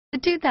The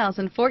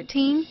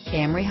 2014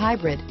 Camry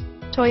Hybrid.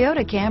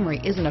 Toyota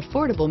Camry is an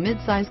affordable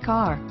midsize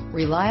car,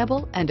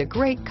 reliable and a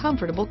great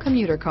comfortable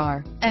commuter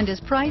car, and is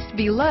priced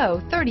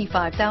below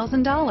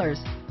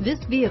 $35,000. This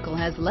vehicle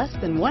has less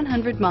than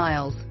 100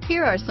 miles.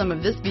 Here are some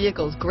of this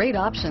vehicle's great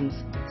options: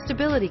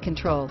 stability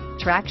control,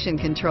 traction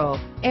control,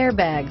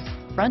 airbags,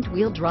 front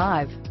wheel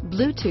drive,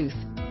 Bluetooth,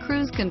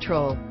 cruise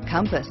control,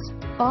 compass,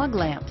 fog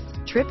lamps,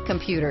 trip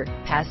computer,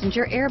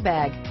 passenger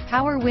airbag,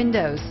 power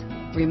windows,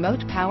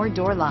 remote power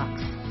door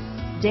locks,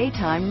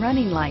 daytime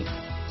running lights,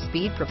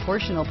 speed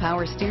proportional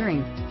power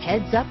steering,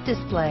 heads-up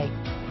display,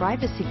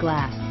 privacy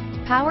glass,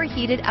 power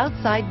heated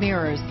outside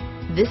mirrors.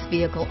 This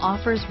vehicle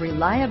offers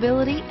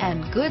reliability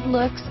and good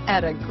looks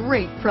at a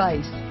great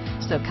price.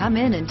 So come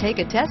in and take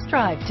a test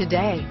drive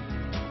today.